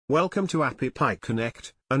Welcome to AppyPie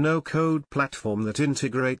Connect, a no-code platform that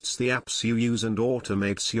integrates the apps you use and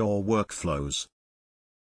automates your workflows.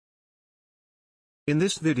 In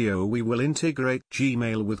this video we will integrate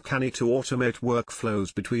Gmail with Canny to automate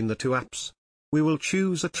workflows between the two apps. We will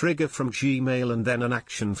choose a trigger from Gmail and then an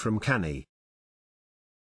action from Canny.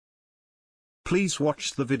 Please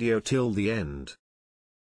watch the video till the end.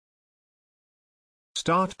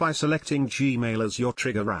 Start by selecting Gmail as your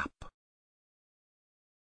trigger app.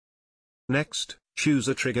 Next, choose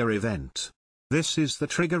a trigger event. This is the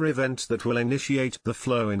trigger event that will initiate the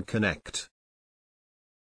flow in Connect.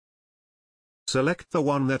 Select the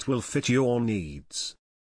one that will fit your needs.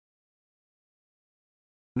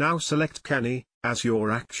 Now select Canny as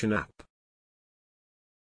your action app.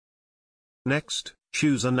 Next,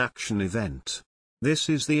 choose an action event. This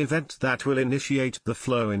is the event that will initiate the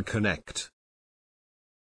flow in Connect.